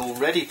 If it's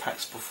already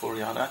Pax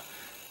Porfiriana,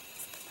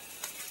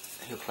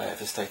 he'll play it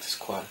for status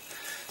quo.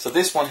 So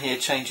this one here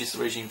changes the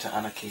regime to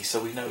anarchy,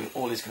 so we know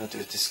all he's going to do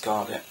is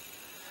discard it.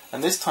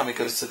 And this time it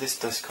goes to this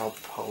discard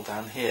pile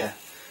down here,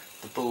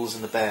 the bulls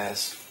and the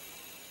bears.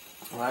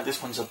 Alright,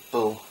 this one's a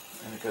bull,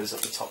 and it goes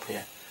up the top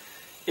here.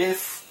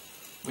 If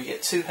we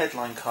get 2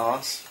 headline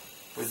cards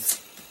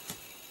with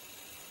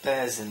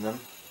bears in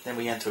them, then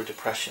we enter a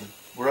depression.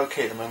 We're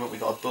okay at the moment,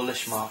 we've got a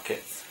bullish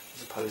market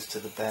as opposed to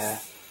the bear.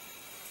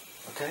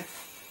 Okay,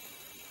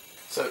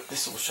 so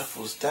this all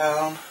shuffles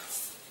down.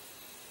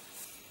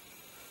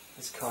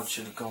 This card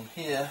should have gone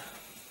here.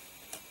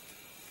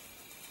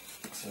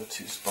 So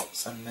 2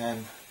 spots, and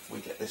then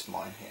we get this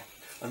mine here.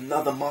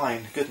 Another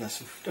mine,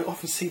 goodness, we don't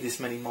often see this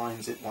many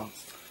mines at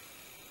once.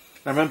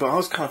 Now remember, I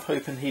was kind of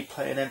hoping he'd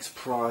play an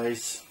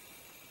enterprise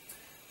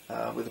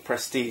with a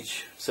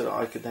prestige, so that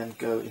I could then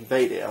go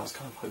invade it. I was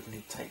kind of hoping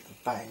he'd take the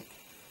bank.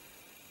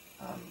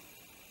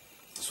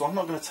 So I'm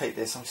not going to take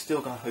this, I'm still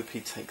going to hope he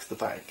takes the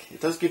bank.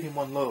 It does give him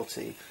 1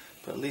 loyalty,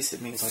 but at least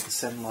it means I can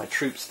send my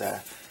troops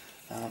there,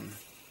 and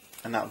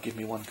that will give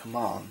me 1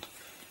 command.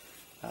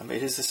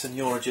 It is a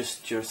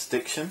seigneuragist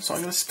jurisdiction, so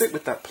I'm going to stick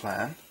with that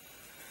plan.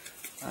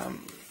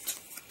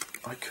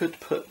 I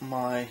could put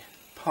my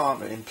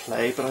partner in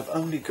play, but I've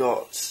only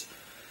got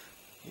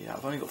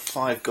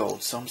 5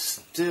 gold, so I'm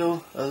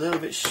still a little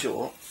bit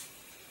short.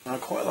 And I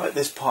quite like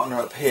this partner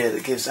up here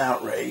that gives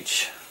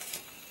outrage.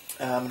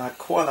 And I'd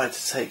quite like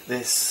to take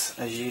this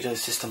Agido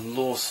system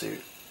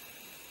lawsuit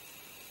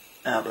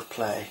out of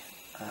play.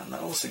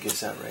 That also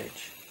gives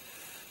outrage.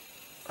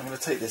 I'm going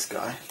to take this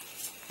guy,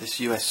 this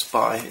US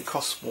spy. It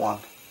costs 1.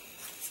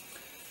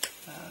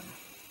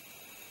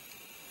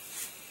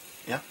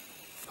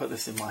 put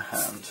this in my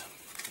hand.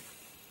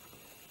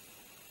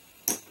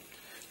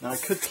 Now I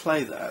could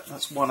play that.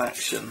 That's one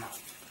action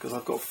because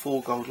I've got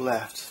 4 gold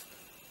left.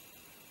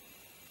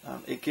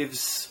 It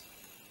gives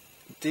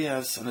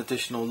Diaz an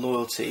additional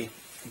loyalty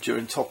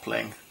during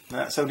toppling. Now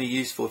that's only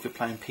useful if you're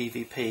playing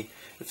PvP.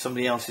 If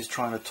somebody else is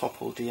trying to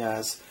topple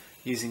Diaz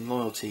using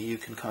loyalty, you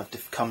can kind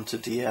of come to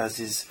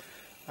Diaz's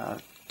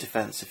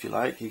defense, if you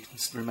like. You can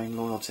remain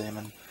loyal to him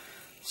and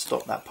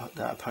stop that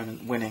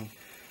opponent winning.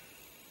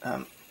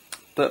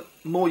 But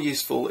more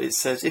useful, it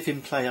says, if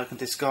in play I can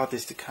discard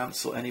this to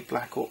cancel any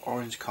black or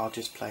orange card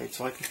just played.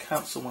 So I can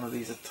cancel one of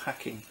these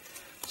attacking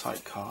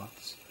type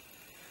cards.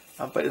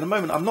 But in the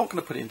moment I'm not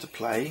going to put it into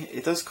play.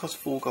 It does cost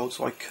 4 gold,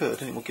 so I could,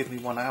 and it will give me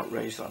 1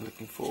 outrage that I'm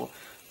looking for.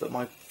 But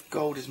my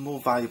gold is more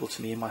valuable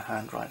to me in my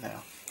hand right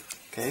now.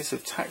 Okay, so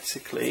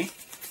tactically,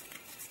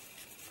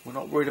 we're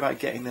not worried about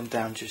getting them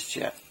down just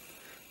yet.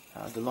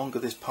 The longer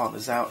this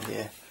partner's out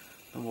here,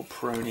 the more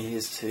prone he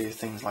is to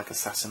things like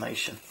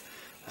assassination.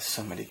 There's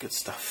so many good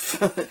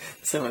stuff.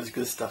 So much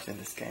good stuff in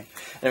this game.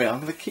 Anyway, I'm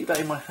going to keep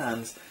that in my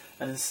hands,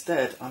 and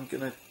instead I'm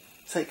going to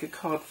take a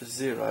card for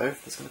 0.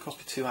 That's going to cost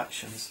me 2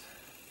 actions.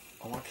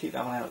 I want to keep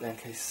that one out there in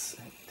case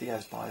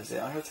Diaz buys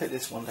it. I'm going to take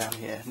this one down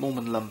here.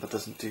 Mormon Lumber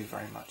doesn't do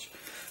very much.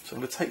 So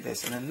I'm going to take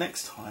this, and then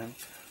next time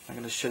I'm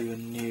going to show you a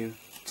new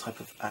type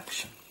of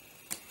action.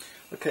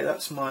 Okay,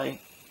 that's my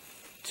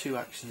 2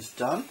 actions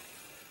done.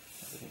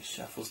 Everything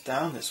shuffles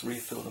down. Let's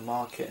refill the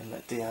market and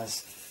let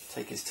Diaz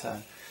take his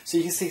turn. So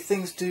you can see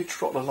things do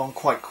trot along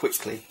quite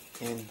quickly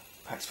in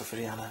PAX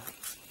Porfiriana.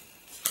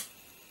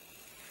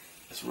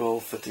 Let's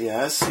roll for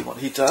Diaz, see what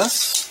he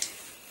does.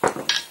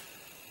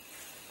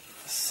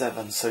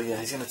 7, so yeah,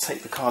 he's going to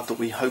take the card that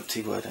we hoped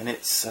he would, and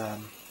it's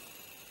an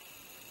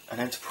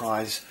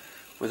Enterprise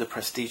with a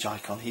prestige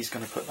icon. He's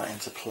going to put that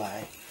into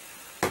play.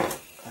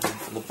 And then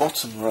from the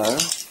bottom row,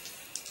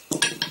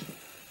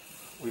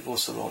 we've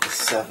also rolled a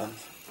 7.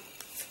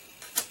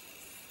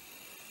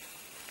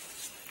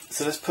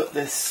 So let's put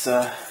this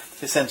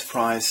this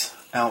Enterprise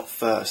out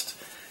first.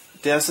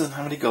 Diaz doesn't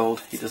have any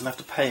gold, he doesn't have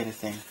to pay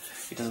anything,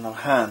 he doesn't have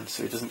a hand,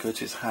 so he doesn't go to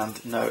his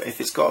hand. No,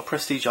 if it's got a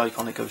prestige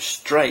icon, it goes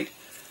straight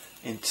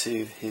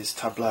into his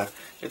tableau.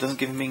 It doesn't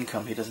give him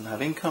income, he doesn't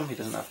have income, he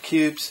doesn't have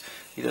cubes,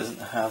 he doesn't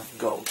have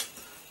gold.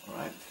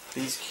 Alright,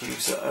 these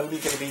cubes are only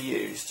going to be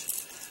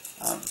used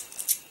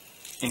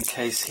in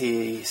case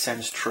he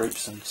sends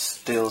troops and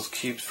steals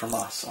cubes from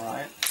us.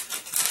 Alright,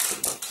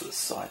 put them up to the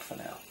side for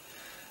now.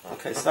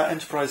 Okay, so that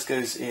Enterprise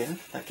goes in,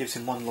 that gives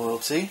him 1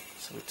 loyalty,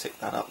 so we tick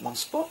that up 1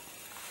 spot.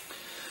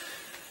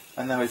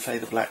 And now we play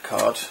the black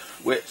card,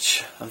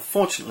 which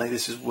unfortunately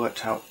this has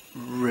worked out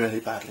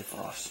really badly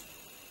for us.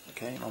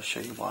 Okay, and I'll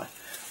show you why.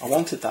 I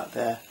wanted that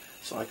there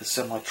so I could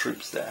send my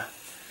troops there.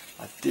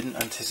 I didn't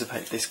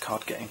anticipate this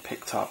card getting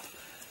picked up.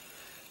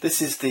 This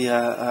is the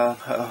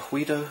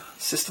Huido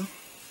system.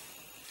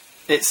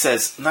 It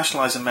says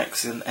nationalize a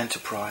Mexican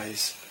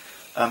enterprise.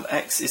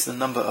 X is the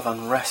number of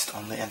unrest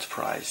on the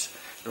enterprise.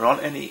 There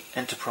aren't any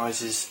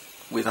enterprises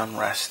with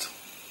unrest.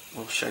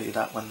 We'll show you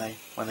that when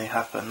they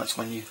happen. That's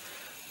when you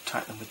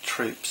attack them with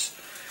troops.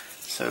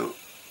 So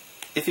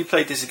if he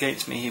played this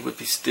against me, he would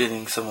be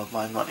stealing some of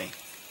my money.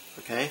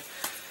 Okay.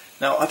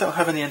 Now I don't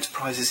have any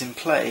enterprises in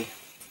play.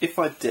 If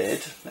I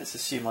did, let's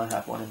assume I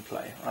had one in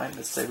play, right?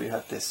 Let's say we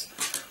had this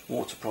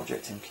water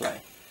project in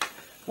play.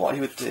 What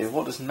he would do,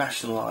 what does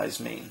nationalize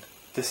mean?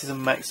 This is a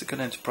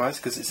Mexican enterprise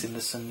because it's in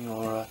the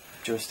Senora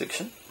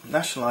jurisdiction.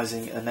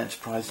 Nationalizing an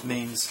enterprise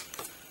means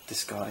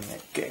discarding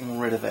it, getting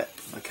rid of it.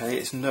 Okay,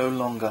 it's no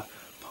longer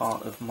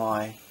part of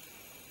my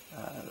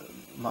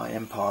my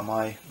empire,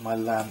 my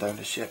land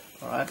ownership.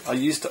 All right, I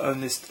used to own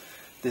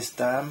this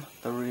dam,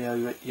 the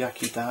Rio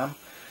Yaqui Dam.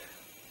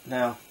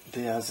 Now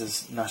Diaz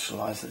has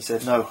nationalised and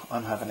said, no,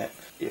 I'm having it.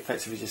 It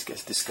effectively just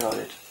gets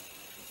discarded.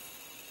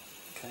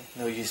 Okay,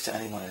 no use to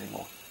anyone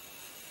anymore.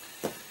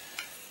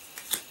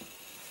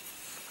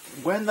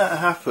 When that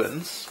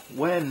happens,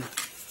 when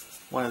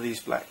one of these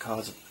black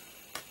cards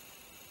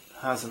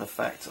has an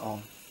effect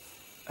on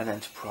an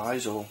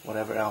enterprise or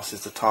whatever else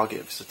is the target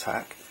of its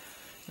attack,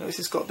 notice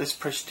it's got this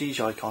prestige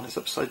icon, it's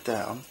upside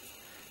down,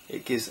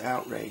 it gives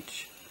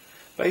outrage.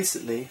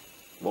 Basically,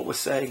 what we're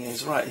saying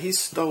is, right, he's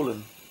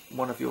stolen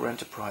one of your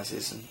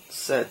enterprises and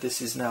said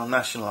this is now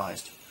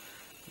nationalised.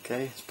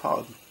 Okay, it's part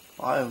of,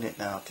 I own it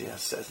now,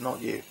 Diaz says,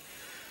 not you.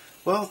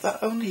 Well,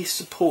 that only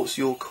supports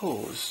your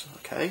cause,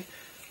 okay?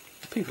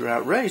 The people are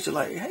outraged, they're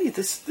like, hey,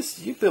 this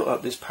you built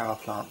up this power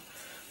plant.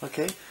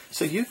 Okay,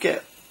 so you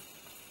get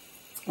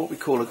what we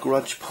call a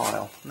grudge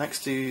pile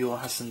next to your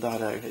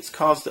hacendado. It's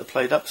cards that are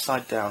played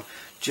upside down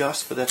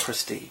just for their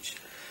prestige.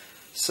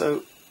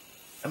 So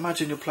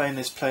imagine you're playing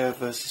this player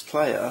versus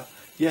player.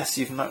 Yes,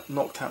 you've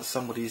knocked out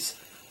somebody's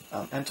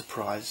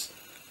enterprise,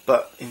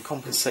 but in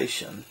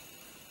compensation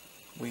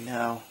we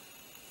now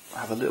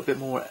have a little bit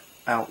more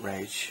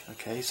outrage.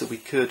 Okay, so we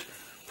could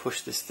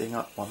push this thing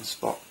up 1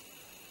 spot.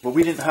 Well,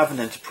 we didn't have an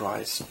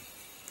enterprise,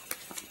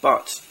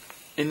 but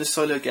in the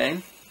solo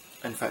game,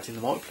 in fact in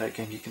the multiplayer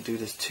game, you can do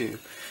this too.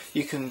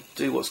 You can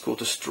do what's called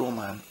a straw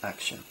man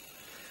action.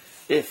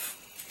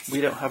 If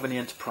we don't have any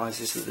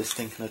enterprises that this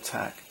thing can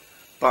attack,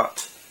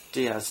 but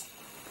Diaz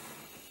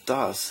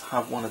does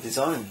have one of his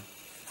own.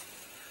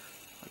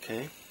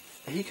 Okay,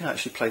 he can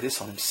actually play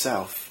this on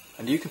himself,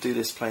 and you can do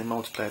this playing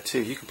multiplayer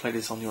too. You can play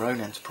this on your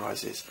own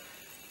enterprises.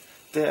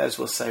 Diaz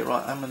will say,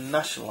 right, I'm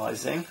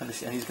nationalising, and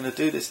he's going to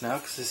do this now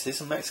because this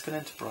is a Mexican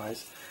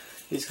enterprise.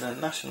 He's going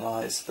to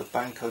nationalise the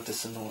Banco de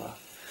Sonora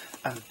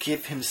and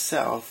give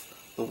himself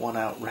the one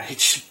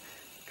outrage.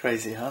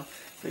 Crazy, huh?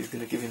 But he's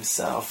going to give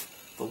himself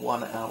the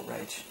one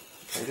outrage.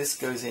 Okay, this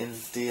goes in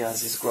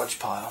Diaz's grudge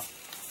pile,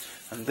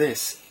 and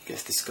this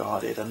gets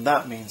discarded, and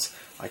that means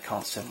I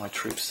can't send my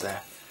troops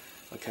there.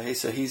 Okay,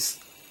 so he's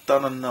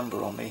done a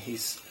number on me.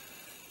 He's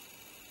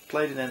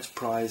played an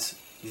enterprise,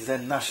 he's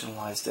then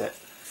nationalised it,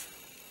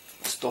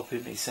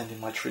 stopping me sending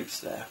my troops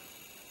there.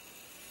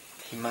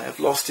 He may have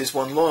lost his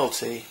one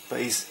loyalty, but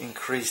he's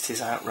increased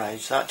his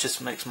outrage. That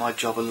just makes my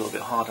job a little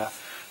bit harder.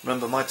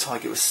 Remember, my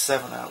target was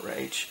 7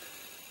 outrage.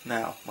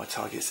 Now my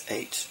target is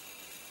 8.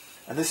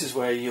 And this is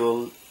where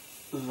you'll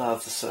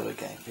love the solo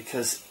game,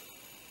 because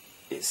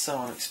it's so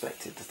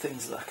unexpected, the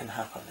things that can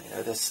happen. You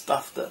know, there's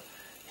stuff that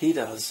he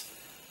does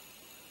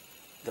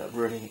that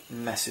really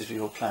messes with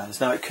your plans.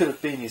 Now it could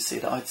have been, you see,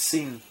 that I'd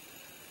seen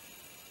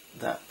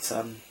that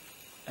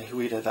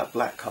Ahuida, that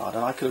black card,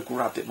 and I could have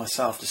grabbed it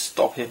myself to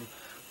stop him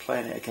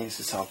playing it against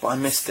himself, but I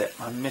missed it.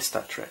 I missed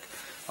that trick.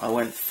 I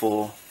went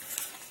for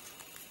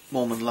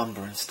Mormon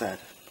lumber instead,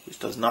 which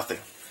does nothing.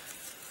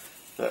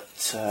 But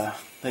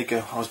there you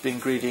go, I was being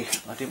greedy.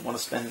 I didn't want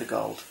to spend the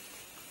gold.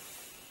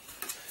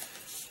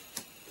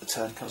 The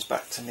turn comes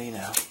back to me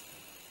now.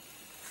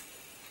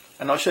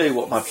 And I'll show you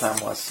what my plan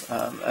was.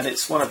 And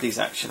it's one of these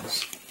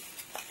actions.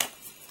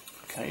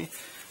 Okay,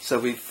 so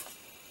we've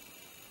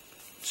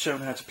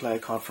shown how to play a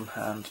card from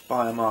hand,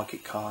 buy a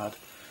market card,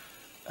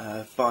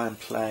 buy and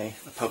play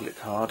a public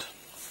card.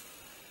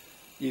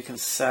 You can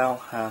sell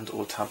hand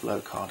or tableau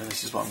card, and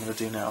this is what I'm going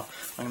to do now.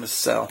 I'm going to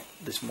sell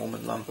this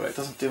Mormon lumber. It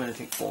doesn't do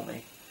anything for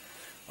me.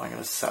 I'm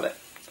going to sell it.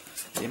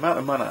 The amount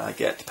of money I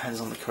get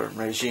depends on the current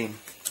regime,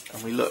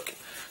 and we look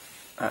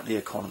at the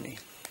economy.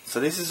 So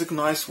this is a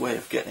nice way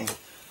of getting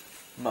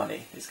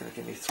money. It's going to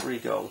give me 3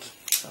 gold.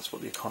 That's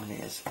what the economy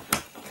is.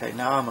 Okay,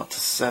 now I'm up to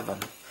 7.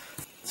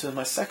 So in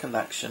my second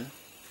action,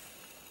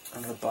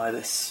 I'm going to buy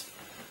this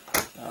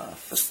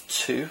for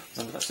 2.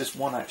 Remember, that's just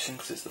one action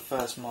because it's the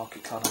first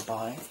market card I'm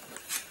buying.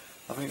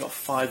 I've only got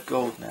 5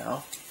 gold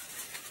now.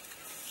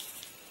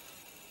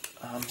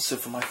 So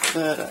for my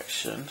third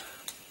action,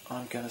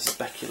 I'm going to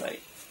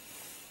speculate.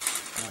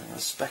 I'm going to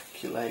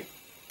speculate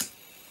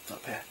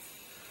up here.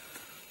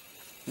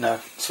 No,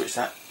 switch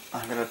that.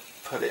 I'm going to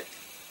put it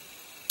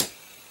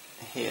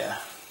here.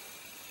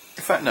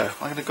 In fact, no,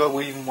 I'm going to go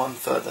even one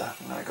further.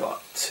 I'm going to go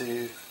up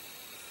to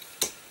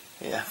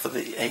here for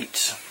the 8.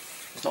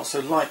 It's not so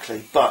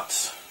likely,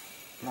 but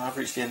now I've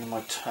reached the end of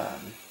my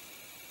turn.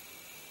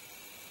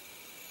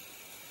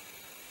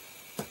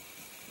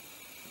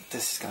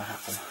 This is going to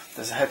happen.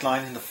 There's a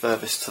headline in the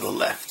furthest to the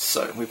left,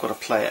 so we've got to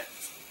play it.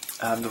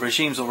 The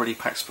regime's already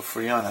PAX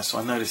Porfiriana, so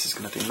I know this is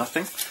going to do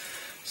nothing.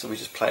 So we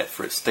just play it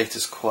for its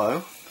status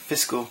quo.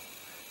 Fiscal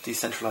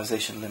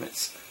decentralization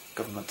limits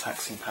government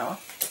taxing power.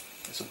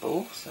 There's a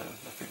bull, so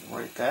nothing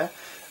right there.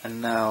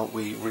 And now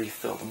we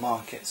refill the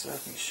market, so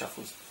everything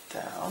shuffles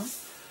down.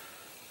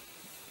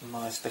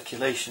 My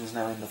speculation is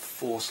now in the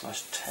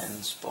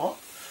 4/10 spot.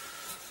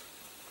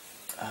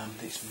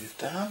 These move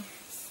down.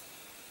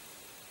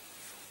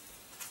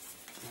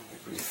 And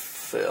we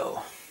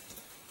refill.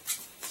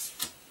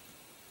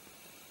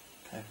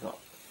 Okay, I've got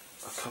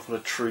a couple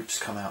of troops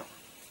come out.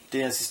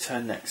 Diaz's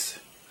turn next.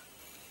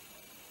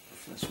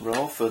 Let's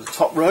roll for the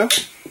top row.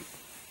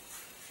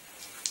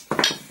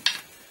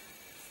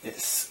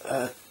 It's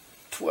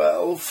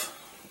 12.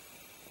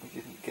 We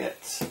didn't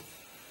get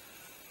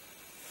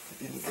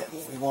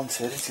what we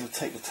wanted. He's going to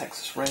take the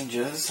Texas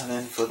Rangers, and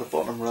then for the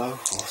bottom row,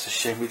 oh, it's a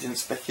shame we didn't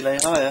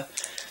speculate higher.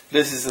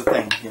 This is the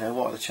thing, you know,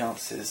 what are the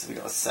chances? We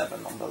got a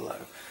 7 on the low.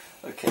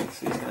 Okay,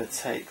 so he's going to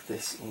take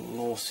this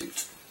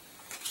lawsuit.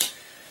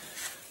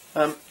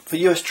 For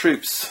US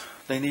troops,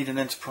 they need an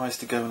enterprise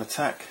to go and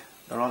attack.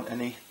 There aren't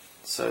any,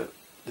 so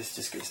this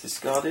just gets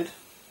discarded.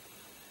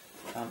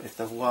 If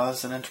there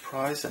was an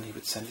enterprise, then he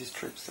would send his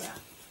troops there.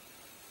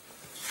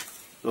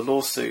 The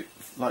lawsuit,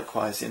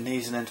 likewise, it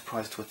needs an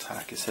enterprise to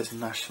attack. It says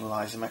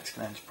nationalise a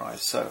Mexican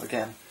enterprise. So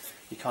again,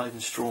 you can't even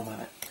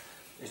strawman it.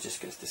 It just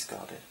gets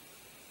discarded.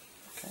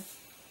 Okay.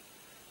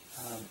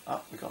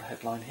 We got a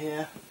headline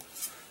here.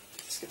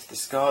 This gets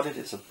discarded.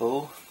 It's a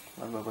bull.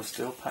 Remember, we're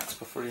still PAX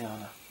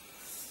Porfiriana.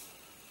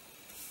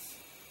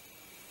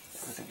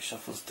 Everything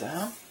shuffles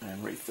down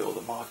and refill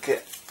the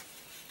market.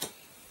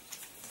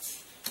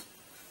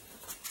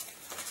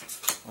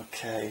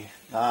 Okay,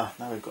 now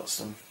we've got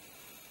a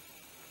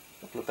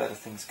couple of better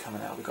things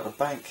coming out. We've got a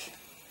bank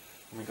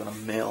and we've got a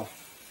mill.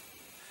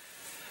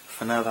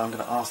 For now though, I'm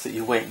going to ask that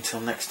you wait until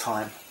next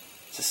time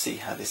to see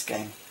how this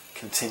game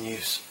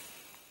continues.